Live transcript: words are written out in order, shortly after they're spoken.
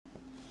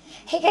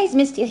Hey guys,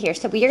 Miss Steele here.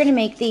 So we are going to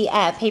make the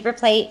paper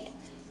plate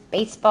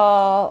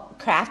baseball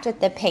craft with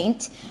the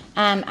paint.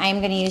 I'm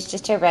going to use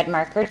just a red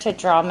marker to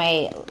draw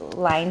my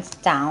lines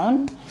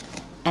down,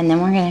 and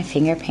then we're going to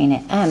finger paint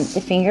it.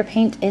 The finger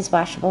paint is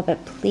washable,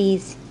 but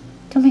please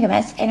don't make a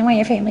mess. I don't want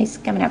your families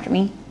coming after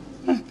me.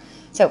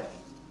 So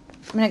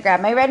I'm going to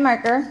grab my red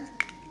marker.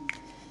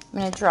 I'm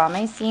going to draw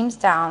my seams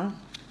down.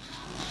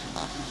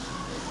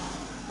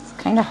 It's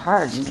kind of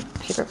hard.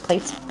 Paper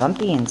plate's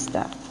bumpy and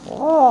stuff.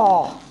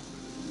 Oh.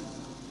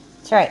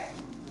 It's alright.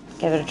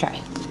 Give it a try.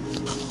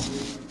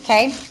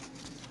 Okay.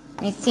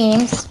 My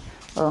seams.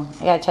 Oh,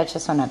 I gotta touch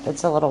this one up.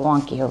 It's a little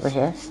wonky over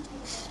here.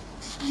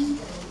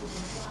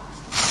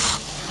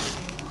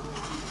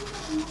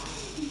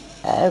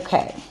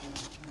 Okay.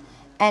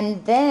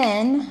 And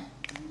then,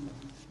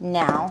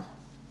 now,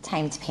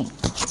 time to paint.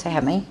 So I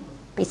have my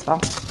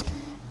baseball.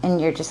 And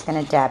you're just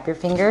gonna dab your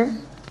finger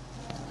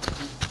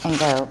and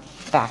go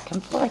back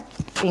and forth.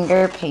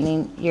 Finger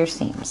painting your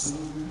seams.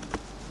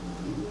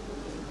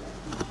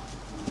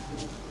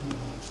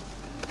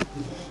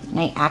 And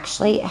I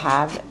actually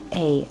have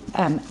a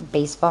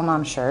baseball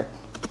mom shirt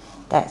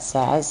that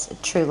says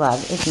True Love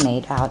is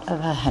made out of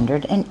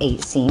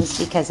 108 seams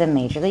because a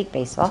Major League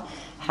Baseball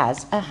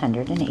has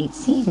 108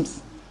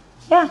 seams.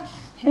 Yeah,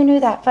 who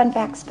knew that? Fun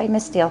facts by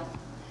Miss Steele.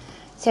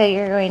 So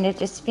you're going to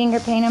just finger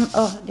paint them.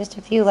 Oh, just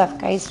a few left,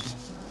 guys.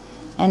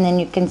 And then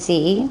you can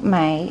see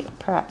my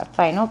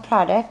final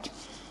product.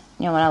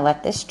 You'll want to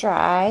let this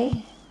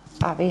dry,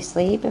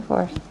 obviously,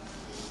 before.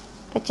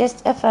 But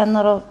just a fun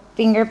little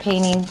finger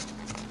painting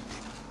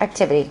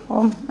activity.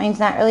 Well, mine's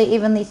not really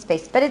evenly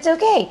spaced, but it's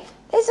okay.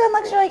 This one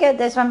looks really good.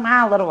 This one,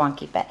 a little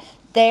wonky, but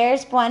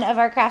there's one of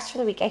our crafts for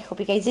the week. I hope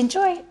you guys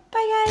enjoy.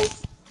 Bye,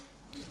 guys.